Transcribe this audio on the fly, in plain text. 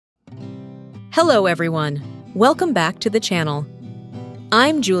Hello everyone, welcome back to the channel.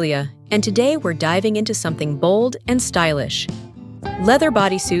 I'm Julia, and today we're diving into something bold and stylish. Leather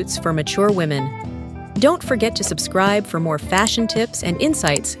bodysuits for mature women. Don't forget to subscribe for more fashion tips and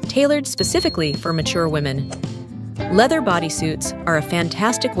insights tailored specifically for mature women. Leather bodysuits are a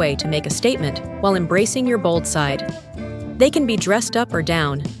fantastic way to make a statement while embracing your bold side. They can be dressed up or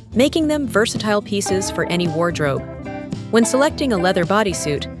down, making them versatile pieces for any wardrobe. When selecting a leather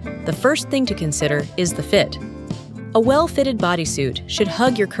bodysuit, the first thing to consider is the fit. A well-fitted bodysuit should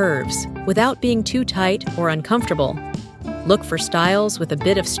hug your curves without being too tight or uncomfortable. Look for styles with a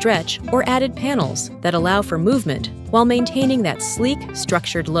bit of stretch or added panels that allow for movement while maintaining that sleek,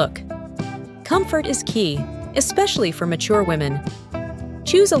 structured look. Comfort is key, especially for mature women.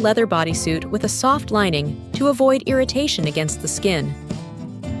 Choose a leather bodysuit with a soft lining to avoid irritation against the skin.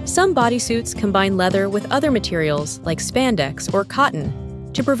 Some bodysuits combine leather with other materials like spandex or cotton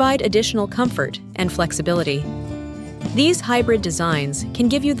to provide additional comfort and flexibility. These hybrid designs can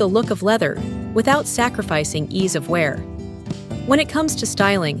give you the look of leather without sacrificing ease of wear. When it comes to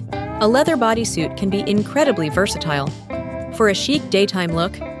styling, a leather bodysuit can be incredibly versatile. For a chic daytime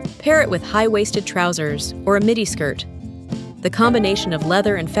look, pair it with high-waisted trousers or a midi skirt. The combination of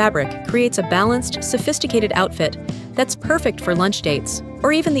leather and fabric creates a balanced, sophisticated outfit that's perfect for lunch dates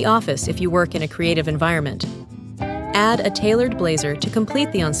or even the office if you work in a creative environment. Add a tailored blazer to complete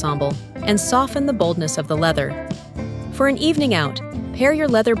the ensemble and soften the boldness of the leather. For an evening out, pair your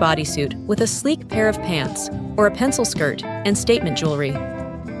leather bodysuit with a sleek pair of pants or a pencil skirt and statement jewelry.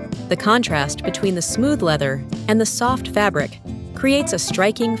 The contrast between the smooth leather and the soft fabric creates a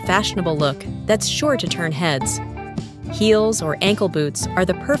striking, fashionable look that's sure to turn heads. Heels or ankle boots are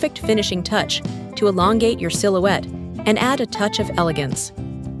the perfect finishing touch to elongate your silhouette and add a touch of elegance.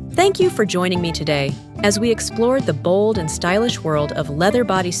 Thank you for joining me today as we explored the bold and stylish world of leather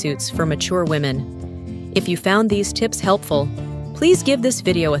bodysuits for mature women. If you found these tips helpful, please give this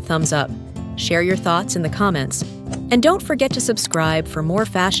video a thumbs up, share your thoughts in the comments, and don't forget to subscribe for more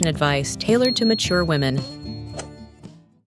fashion advice tailored to mature women.